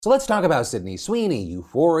So let's talk about Sydney Sweeney,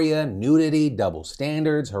 Euphoria, nudity, double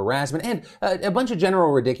standards, harassment, and a bunch of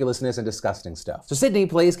general ridiculousness and disgusting stuff. So Sydney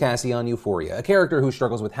plays Cassie on Euphoria, a character who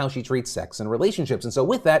struggles with how she treats sex and relationships, and so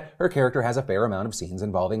with that, her character has a fair amount of scenes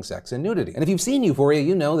involving sex and nudity. And if you've seen Euphoria,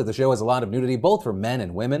 you know that the show has a lot of nudity both for men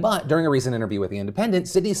and women, but during a recent interview with The Independent,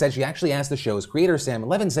 Sydney said she actually asked the show's creator Sam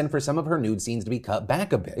Levinson for some of her nude scenes to be cut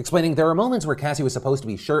back a bit, explaining there are moments where Cassie was supposed to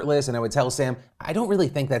be shirtless, and I would tell Sam, I don't really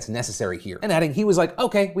think that's necessary here, and adding he was like,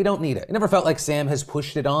 okay, we don't need it. It never felt like Sam has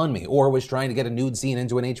pushed it on me or was trying to get a nude scene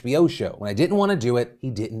into an HBO show. When I didn't want to do it, he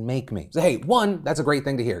didn't make me. So hey, one, that's a great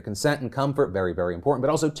thing to hear. Consent and comfort, very, very important. But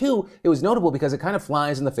also two, it was notable because it kind of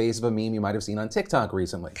flies in the face of a meme you might have seen on TikTok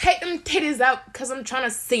recently. Take them titties out because I'm trying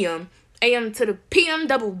to see them. AM to the PM,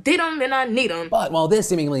 double did them, and I need them. But while this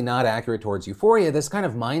seemingly not accurate towards Euphoria, this kind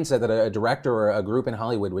of mindset that a director or a group in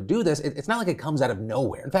Hollywood would do this, it's not like it comes out of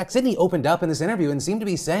nowhere. In fact, Sydney opened up in this interview and seemed to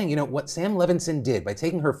be saying, you know, what Sam Levinson did by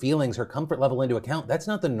taking her feelings, her comfort level into account, that's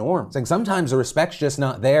not the norm. Saying sometimes the respect's just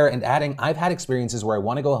not there, and adding, I've had experiences where I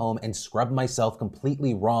want to go home and scrub myself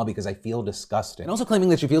completely raw because I feel disgusting. And also claiming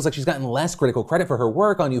that she feels like she's gotten less critical credit for her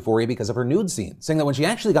work on Euphoria because of her nude scenes. Saying that when she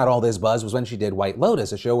actually got all this buzz was when she did White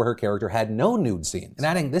Lotus, a show where her character had no nude scenes. And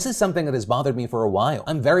adding, this is something that has bothered me for a while.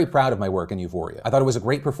 I'm very proud of my work in Euphoria. I thought it was a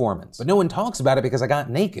great performance, but no one talks about it because I got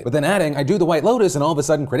naked. But then adding, I do the White Lotus and all of a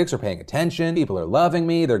sudden critics are paying attention, people are loving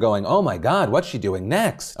me, they're going, oh my God, what's she doing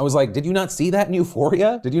next? I was like, did you not see that in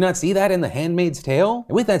Euphoria? Did you not see that in The Handmaid's Tale?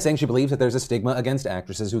 And with that saying, she believes that there's a stigma against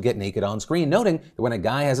actresses who get naked on screen, noting that when a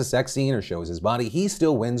guy has a sex scene or shows his body, he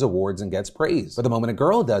still wins awards and gets praise. But the moment a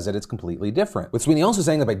girl does it, it's completely different. With Sweeney also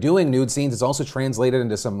saying that by doing nude scenes, it's also translated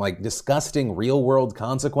into some like disgusting real world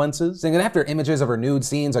consequences. Saying that after images of her nude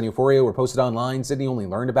scenes on Euphoria were posted online, Sydney only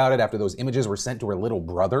learned about it after those images were sent to her little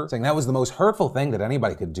brother. Saying that was the most hurtful thing that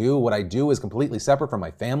anybody could do. What I do is completely separate from my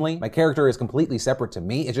family. My character is completely separate to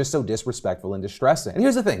me. It's just so disrespectful and distressing. And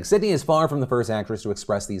here's the thing, Sydney is far from the first actress to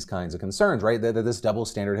express these kinds of concerns, right? That this double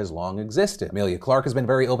standard has long existed. Emilia Clarke has been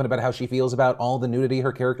very open about how she feels about all the nudity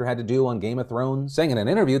her character had to do on Game of Thrones. Saying in an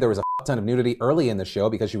interview there was a ton of nudity early in the show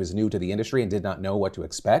because she was new to the industry and did not know what to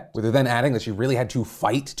expect, with her then adding that she really had to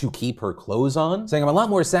fight to keep her clothes on, saying I'm a lot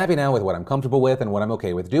more savvy now with what I'm comfortable with and what I'm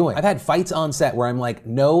okay with doing. I've had fights on set where I'm like,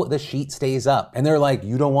 no, the sheet stays up. And they're like,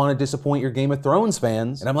 you don't want to disappoint your Game of Thrones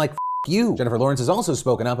fans. And I'm like, you. Jennifer Lawrence has also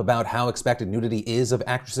spoken up about how expected nudity is of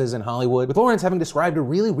actresses in Hollywood, with Lawrence having described a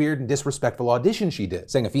really weird and disrespectful audition she did,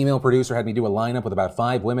 saying a female producer had me do a lineup with about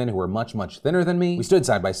 5 women who were much, much thinner than me. We stood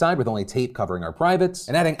side by side with only tape covering our privates,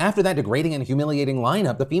 and adding, after that degrading and humiliating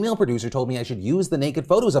lineup, the female producer told me I should use the naked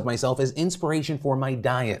photos of myself as inspiration for my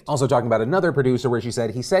diet. Also talking about another producer where she said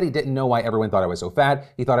he didn't know why everyone thought I was so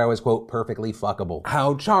fat. He thought I was, quote, perfectly fuckable.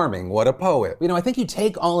 How charming, what a poet. You know, I think you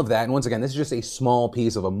take all of that, and once again, this is just a small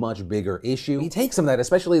piece of a much bigger issue. Take some of that,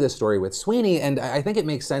 especially this story with Sweeney, and I think it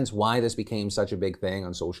makes sense why this became such a big thing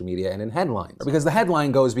on social media and in headlines. Because the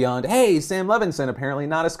headline goes beyond, hey, Sam Levinson, apparently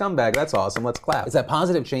not a scumbag, that's awesome, let's clap. It's that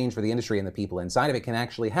positive change for the industry and the people inside of it can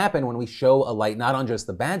actually happen when we show a light not on just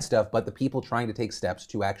the bad stuff, but the people trying to take steps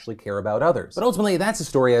to actually care about others. But ultimately, that's the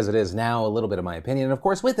story as it is now, a little bit of my opinion. And of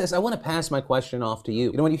course, with this, I want to pass my question off to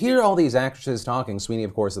you. You know, when you hear all these actresses talking, Sweeney,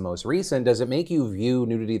 of course, the most recent, does it make you view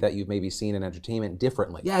nudity that you've maybe seen in entertainment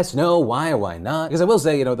differently? Yes, no, why not? Because I will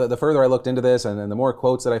say, you know, the further I looked into this and the more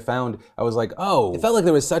quotes that I found, I was like, oh, it felt like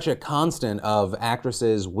there was such a constant of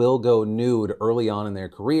actresses will go nude early on in their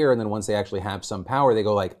career, and then once they actually have some power, they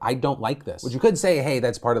go like, I don't like this. Which you could say, hey,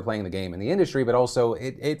 that's part of playing the game in the industry, but also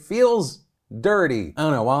it feels dirty. I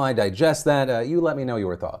don't know, while I digest that, you let me know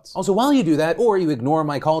your thoughts. Also, while you do that, or you ignore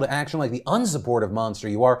my call to action like the unsupportive monster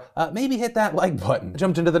you are, maybe hit that like button. I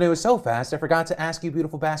jumped into the news so fast, I forgot to ask you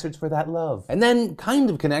beautiful bastards for that love. And then, kind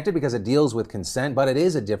of connected because it deals with consent, but it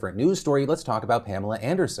is a different news story, let's talk about Pamela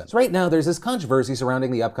Anderson. So right now, there's this controversy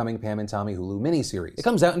surrounding the upcoming Pam and Tommy Hulu miniseries. It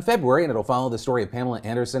comes out in February, and it'll follow the story of Pamela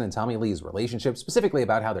Anderson and Tommy Lee's relationship, specifically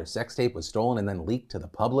about how their sex tape was stolen and then leaked to the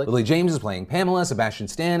public. Lily James is playing Pamela, Sebastian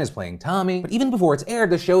Stan is playing Tommy, but even before it's aired,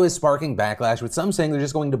 the show is sparking backlash, with some saying they're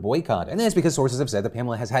just going to boycott it. And that's because sources have said that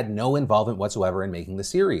Pamela has had no involvement whatsoever in making the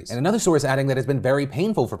series. And another source adding that it's been very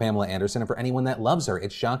painful for Pamela Anderson and for anyone that loves her.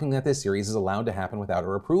 It's shocking that this series is allowed to happen without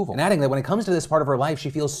her approval. And adding that when it comes to this part of her life, she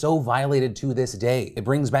feels so violated to this day. It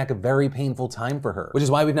brings back a very painful time for her, which is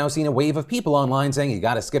why we've now seen a wave of people online saying, you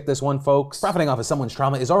gotta skip this one, folks. Profiting off of someone's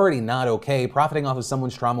trauma is already not okay. Profiting off of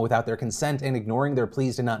someone's trauma without their consent and ignoring their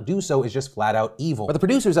pleas to not do so is just flat out evil. But the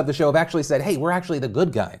producers of the show have actually said, hey, we're actually the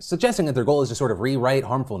good guys, suggesting that their goal is to sort of rewrite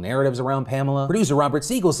harmful narratives around Pamela. Producer Robert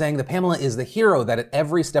Siegel saying that Pamela is the hero, that at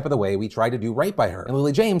every step of the way we tried to do right by her. And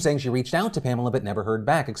Lily James saying she reached out to Pamela but never heard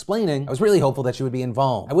back, explaining, I was really hopeful that she would be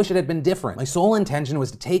involved. I wish it had been different. My sole intention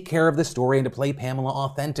was to take care of the story and to play Pamela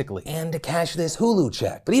authentically, and to cash this Hulu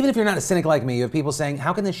check. But even if you're not a cynic like me, you have people saying,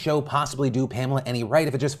 how can this show possibly do Pamela any right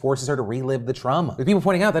if it just forces her to relive the trauma? With people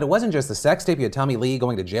pointing out that it wasn't just the sex tape. You had Tommy Lee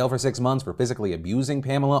going to jail for 6 months for physically abusing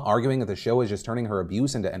Pamela, arguing that the show is just turning her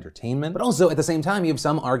abuse into entertainment. But also, at the same time, you have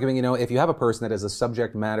some arguing, if you have a person that is a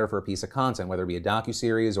subject matter for a piece of content, whether it be a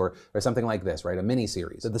docuseries or something like this, right, a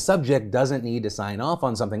mini-series, that the subject doesn't need to sign off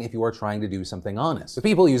on something if you are trying to do something honest. With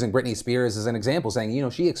people using Britney Spears as an example, saying,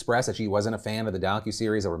 she expressed that she wasn't a fan of the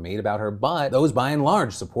docuseries that were made about her, but those by and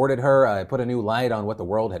large supported her, put a new light on what the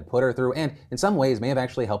world had put her through, and in some ways may have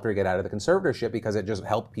actually helped her get out of the conservatorship because it just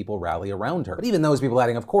helped people rally around her. But even those people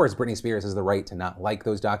adding, of course, Britney Spears has the right to not like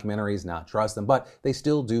those documentaries, not trust them, but they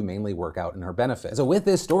still do mainly work out in her benefit. So with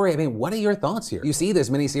this story, what are your thoughts here? You see this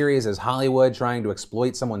miniseries as Hollywood trying to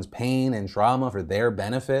exploit someone's pain and trauma for their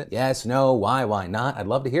benefit? Yes, no, why not? I'd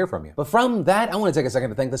love to hear from you. But from that, I want to take a second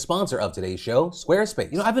to thank the sponsor of today's show,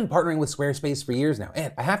 Squarespace. I've been partnering with Squarespace for years now,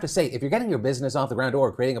 and I have to say, if you're getting your business off the ground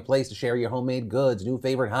or creating a place to share your homemade goods, new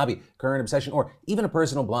favorite hobby, current obsession, or even a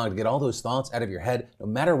personal blog to get all those thoughts out of your head, no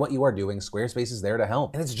matter what you are doing, Squarespace is there to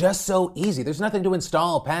help. And it's just so easy. There's nothing to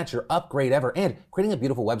install, patch, or upgrade ever. And creating a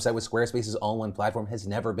beautiful website with Squarespace's all-in-one platform has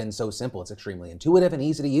never been so simple. It's extremely intuitive and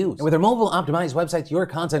easy to use. And with their mobile-optimized websites, your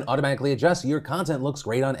content automatically adjusts so your content looks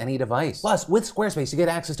great on any device. Plus, with Squarespace, you get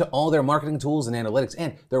access to all their marketing tools and analytics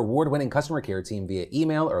and their award-winning customer care team via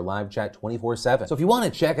email or live chat 24/7. So if you want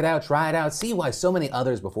to check it out, try it out, see why so many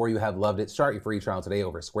others before you have loved it, start your free trial today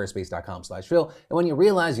over at squarespace.com/Phil. And when you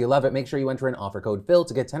realize you love it, make sure you enter in offer code Phil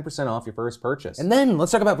to get 10% off your first purchase. And then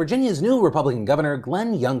let's talk about Virginia's new Republican governor,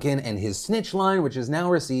 Glenn Youngkin, and his snitch line, which has now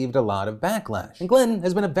received a lot of backlash. And Glenn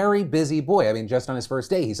has been a very busy boy. Just on his first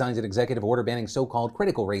day, he signs an executive order banning so-called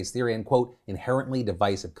critical race theory and, quote, inherently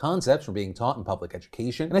divisive concepts from being taught in public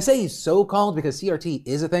education. And I say so-called because CRT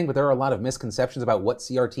is a thing, but there are a lot of misconceptions about what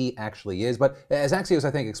CRT actually is. But as Axios,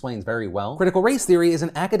 I think, explains very well, critical race theory is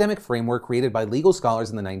an academic framework created by legal scholars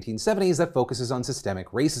in the 1970s that focuses on systemic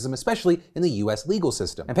racism, especially in the US legal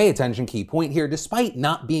system. And pay attention, key point here, despite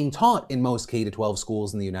not being taught in most K-12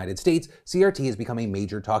 schools in the United States, CRT has become a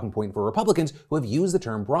major talking point for Republicans who have used the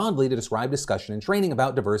term broadly to describe discussion and training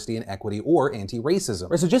about diversity and equity or anti-racism.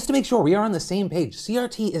 Right, so just to make sure we are on the same page,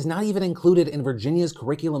 CRT is not even included in Virginia's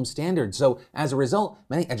curriculum standards. So as a result,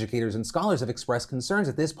 many educators and scholars have expressed concerns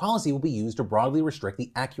that this policy will be used to broadly restrict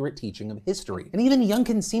the accurate teaching of history. And even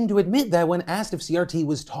Youngkin seemed to admit that when asked if CRT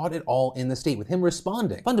was taught at all in the state, with him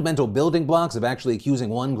responding, fundamental building blocks of actually accusing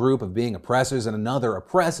one group of being oppressors and another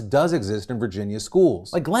oppressed does exist in Virginia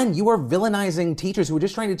schools. Like, Glenn, you are villainizing teachers who are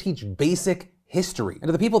just trying to teach basic history. And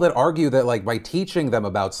to the people that argue that by teaching them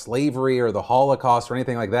about slavery or the Holocaust or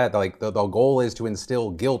anything like that, the goal is to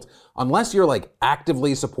instill guilt, unless you're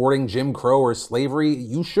actively supporting Jim Crow or slavery,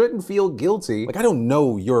 you shouldn't feel guilty. I don't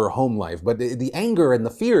know your home life, but the anger and the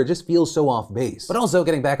fear just feels so off base. But also,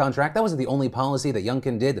 getting back on track, that wasn't the only policy that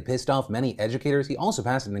Youngkin did that pissed off many educators. He also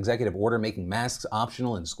passed an executive order making masks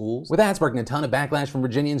optional in schools, with that sparking a ton of backlash from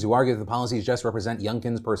Virginians who argue that the policies just represent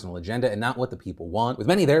Youngkin's personal agenda and not what the people want, with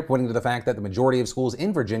many there pointing to the fact that the majority of schools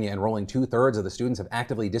in Virginia enrolling 2/3 of the students have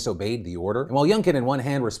actively disobeyed the order. And while Youngkin in one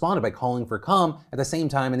hand responded by calling for calm, at the same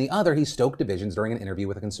time in the other he stoked divisions during an interview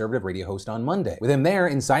with a conservative radio host on Monday, with him there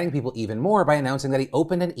inciting people even more by announcing that he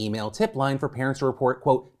opened an email tip line for parents to report,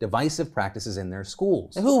 quote, divisive practices in their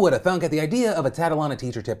schools. And who would have thunk at the idea of a tattle on a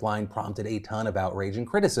teacher tip line prompted a ton of outrage and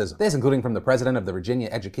criticism. This including from the president of the Virginia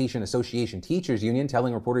Education Association Teachers Union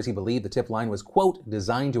telling reporters he believed the tip line was, quote,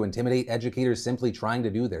 designed to intimidate educators simply trying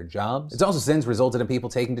to do their jobs. It's also since resulted in people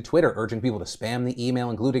taking to Twitter urging people to spam the email,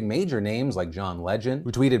 including major names like John Legend,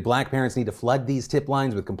 who tweeted, black parents need to flood these tip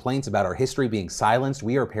lines with complaints about our history being silenced.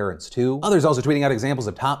 We are parents too. Others also tweeting out examples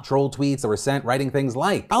of top troll tweets that were sent writing things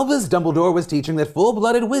like, Albus Dumbledore was teaching that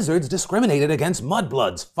full-blooded wizards discriminated against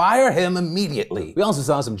mudbloods. Fire him immediately. We also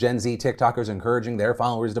saw some Gen Z TikTokers encouraging their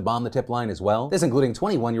followers to bomb the tip line as well. This including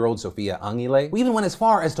 21-year-old Sophia Angile, who even went as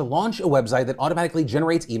far as to launch a website that automatically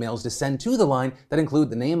generates emails to send to the line that include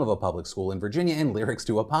the name of a public school in Virginia and lyrics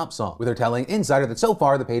to a pop song, with her telling Insider that so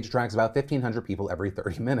far the page attracts about 1,500 people every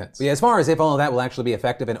 30 minutes. But yeah, as far as if all of that will actually be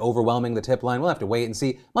effective in overwhelming the tip line, we'll have to wait and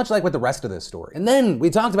see, much like with the rest of this story. And then, we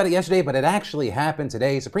talked about it yesterday, but it actually happened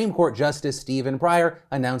today. Supreme Court Justice Stephen Breyer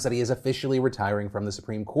announced that he is officially retiring from the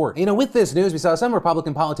Supreme Court. You know, with this news, we saw some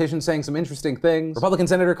Republican politicians saying some interesting things. Republican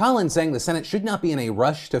Senator Collins saying the Senate should not be in a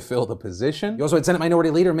rush to fill the position. You also had Senate Minority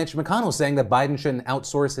Leader Mitch McConnell saying that Biden shouldn't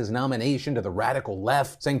outsource his nomination to the radical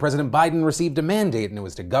left, saying President Biden received a mandate and it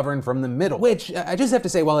was to govern from the middle. Which, I just have to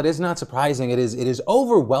say, while it is not surprising, it is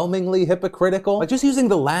overwhelmingly hypocritical. Like, just using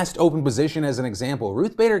the last open position as an example,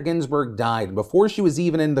 Ruth Bader Ginsburg died, and before she was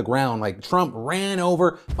even in the ground, like, Trump ran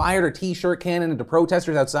over, fired a t-shirt cannon into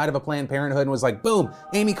protesters outside of a Planned Parenthood and was like, boom,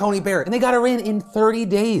 Amy Coney Barrett. And they got her in 30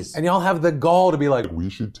 days. And y'all have the gall to be like, we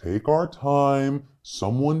should take our time.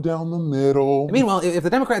 Someone down the middle. Meanwhile, if the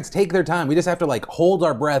Democrats take their time, we just have to like hold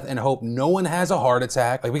our breath and hope no one has a heart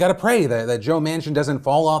attack. Like, we gotta pray that Joe Manchin doesn't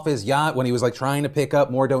fall off his yacht when he was like trying to pick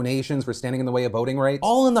up more donations for standing in the way of voting rights.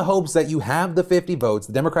 All in the hopes that you have the 50 votes,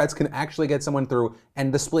 the Democrats can actually get someone through,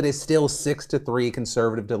 and the split is still 6-3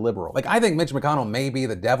 conservative to liberal. Like, I think Mitch McConnell may be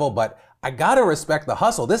the devil, but I gotta respect the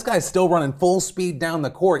hustle. This guy's still running full speed down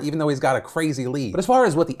the court, even though he's got a crazy lead. But as far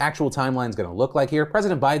as what the actual timeline's gonna look like here,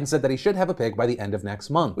 President Biden said that he should have a pick by the end of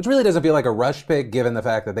next month, which really doesn't feel like a rush pick given the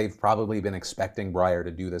fact that they've probably been expecting Breyer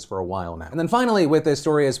to do this for a while now. And then finally, with this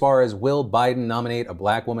story, as far as will Biden nominate a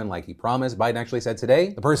black woman like he promised, Biden actually said today,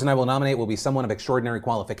 the person I will nominate will be someone of extraordinary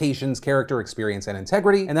qualifications, character, experience, and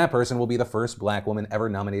integrity, and that person will be the first black woman ever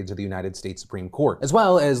nominated to the United States Supreme Court. As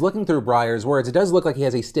well as looking through Breyer's words, it does look like he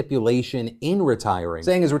has a stipulation in retiring,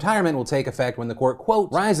 saying his retirement will take effect when the court,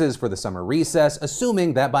 quote, rises for the summer recess,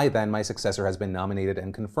 assuming that by then my successor has been nominated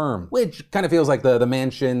and confirmed. Which kind of feels like the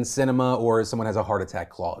Manchin cinema or someone has a heart attack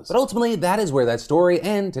clause. But ultimately, that is where that story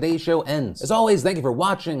and today's show ends. As always, thank you for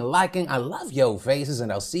watching, liking. I love yo faces,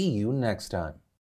 and I'll see you next time.